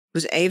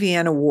was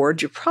AVN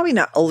Award. You're probably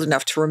not old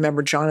enough to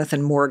remember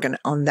Jonathan Morgan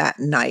on that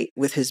night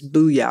with his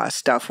booyah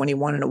stuff. When he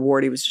won an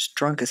award, he was just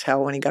drunk as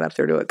hell when he got up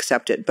there to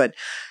accept it. But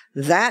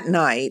that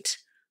night,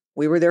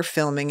 we were there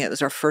filming. It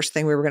was our first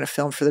thing we were going to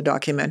film for the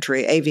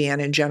documentary, AVN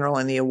in general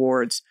and the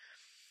awards.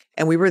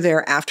 And we were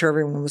there after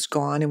everyone was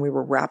gone and we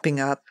were wrapping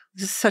up.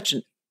 This is such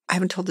an, I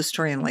haven't told this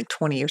story in like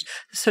 20 years.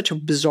 It's such a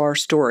bizarre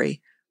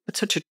story, but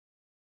such a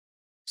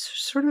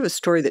sort of a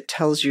story that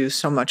tells you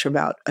so much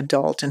about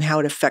adult and how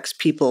it affects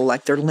people,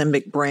 like their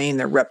limbic brain,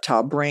 their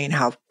reptile brain,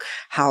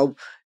 how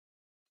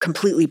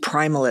completely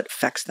primal it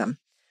affects them.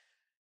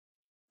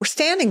 We're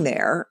standing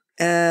there.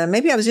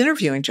 Maybe I was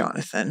interviewing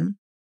Jonathan,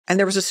 and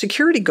there was a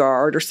security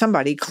guard or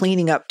somebody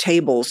cleaning up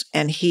tables,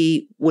 and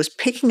he was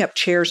picking up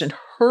chairs and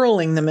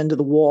hurling them into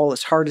the wall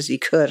as hard as he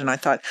could. And I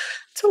thought,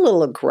 it's a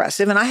little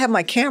aggressive. And I have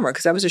my camera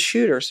because I was a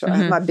shooter. So I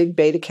have my big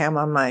beta cam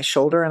on my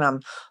shoulder and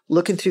I'm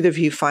looking through the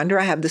viewfinder.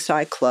 I have this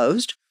eye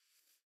closed.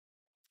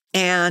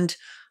 And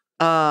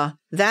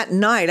that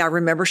night, I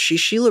remember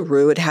Shishi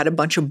LaRue had a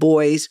bunch of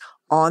boys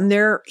on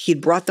their,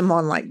 he'd brought them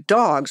on like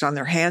dogs on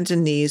their hands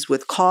and knees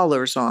with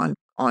collars on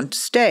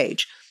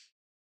stage.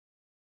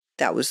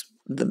 That was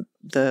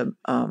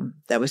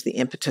that was the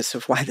impetus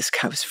of why this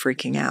guy was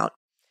freaking out.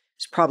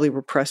 He's probably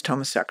repressed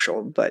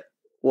homosexual, but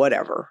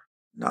whatever.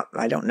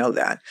 I don't know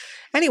that.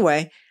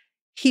 Anyway,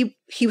 he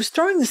was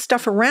throwing this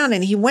stuff around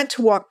and he went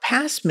to walk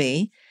past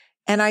me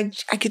and I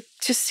could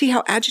just see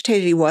how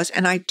agitated he was.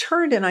 And I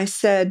turned and I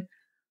said,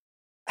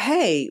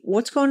 "Hey,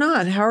 what's going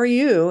on? How are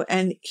you?"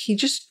 And he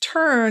just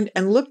turned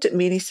and looked at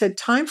me and he said,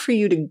 "Time for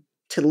you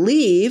to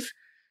leave."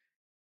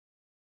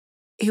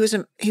 He was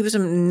a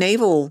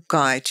naval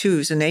guy too. He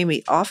was a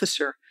Navy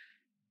officer.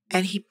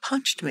 And he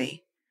punched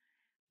me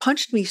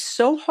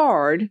so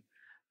hard,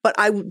 but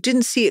I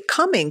didn't see it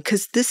coming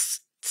because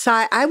this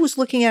side, I was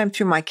looking at him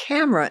through my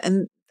camera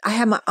and I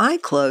had my eye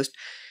closed,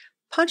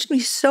 punched me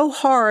so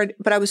hard,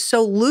 but I was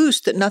so loose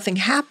that nothing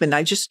happened.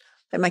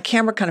 My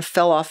camera kind of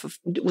fell off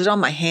it was on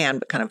my hand,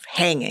 but kind of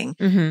hanging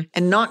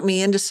and knocked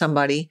me into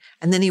somebody.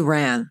 And then he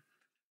ran.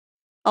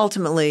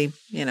 Ultimately,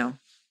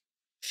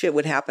 shit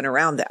would happen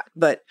around that.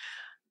 But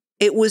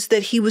it was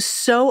that he was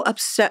so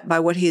upset by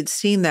what he had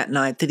seen that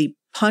night that he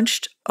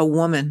punched a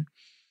woman.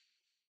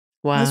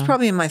 Wow. I was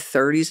probably in my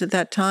 30s at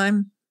that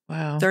time.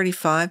 Wow.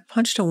 35.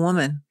 Punched a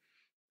woman.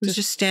 He was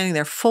just standing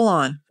there full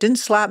on. Didn't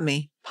slap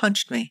me.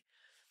 Punched me.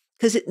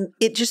 Because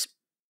it just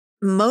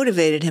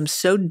motivated him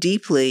so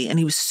deeply and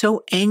he was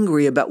so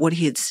angry about what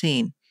he had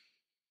seen.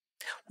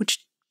 Which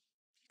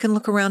you can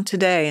look around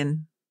today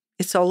and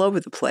it's all over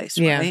the place,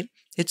 right?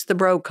 It's the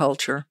bro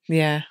culture.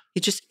 Yeah.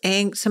 It just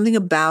something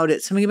about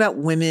it, something about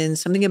women,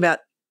 something about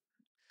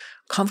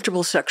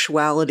comfortable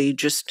sexuality,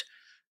 just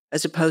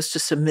as opposed to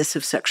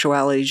submissive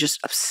sexuality, just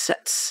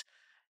upsets.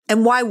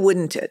 And why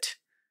wouldn't it?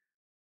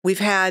 We've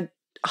had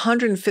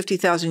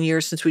 150,000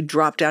 years since we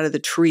dropped out of the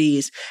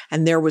trees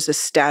and there was a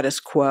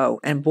status quo.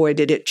 And boy,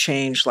 did it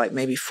change like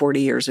maybe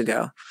 40 years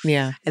ago.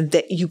 Yeah. And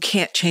that you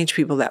can't change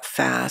people that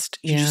fast.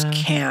 You just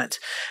can't.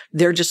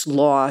 They're just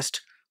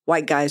lost.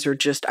 White guys are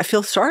just, I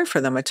feel sorry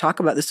for them. I talk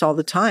about this all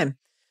the time.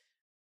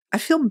 I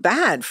feel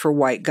bad for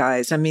white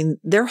guys. I mean,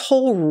 their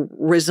whole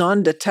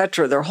raison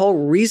d'etre, their whole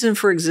reason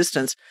for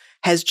existence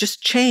has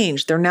just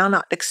changed. They're now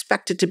not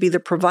expected to be the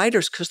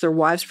providers because their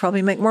wives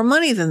probably make more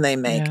money than they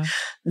make. Yeah.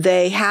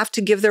 They have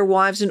to give their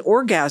wives an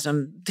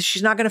orgasm.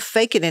 She's not going to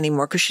fake it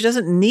anymore because she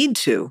doesn't need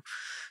to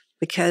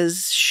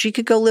because she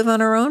could go live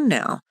on her own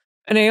now.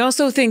 And I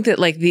also think that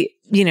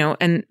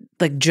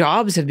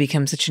jobs have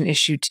become such an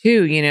issue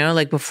too,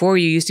 like before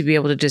you used to be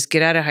able to just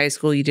get out of high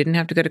school. You didn't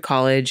have to go to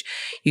college.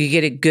 You could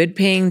get a good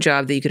paying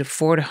job that you could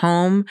afford a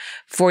home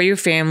for your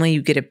family.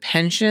 You get a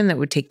pension that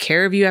would take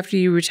care of you after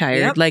you retired.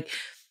 Yep. Like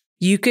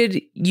you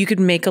could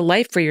make a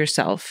life for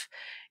yourself.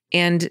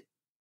 And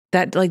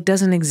that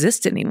doesn't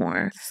exist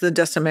anymore. It's the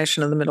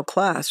decimation of the middle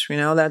class.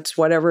 That's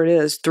whatever it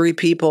is. Three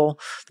people,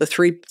 the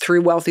three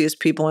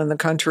wealthiest people in the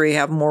country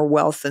have more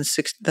wealth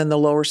than the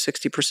lower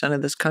 60%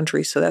 of this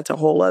country. So that's a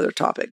whole other topic.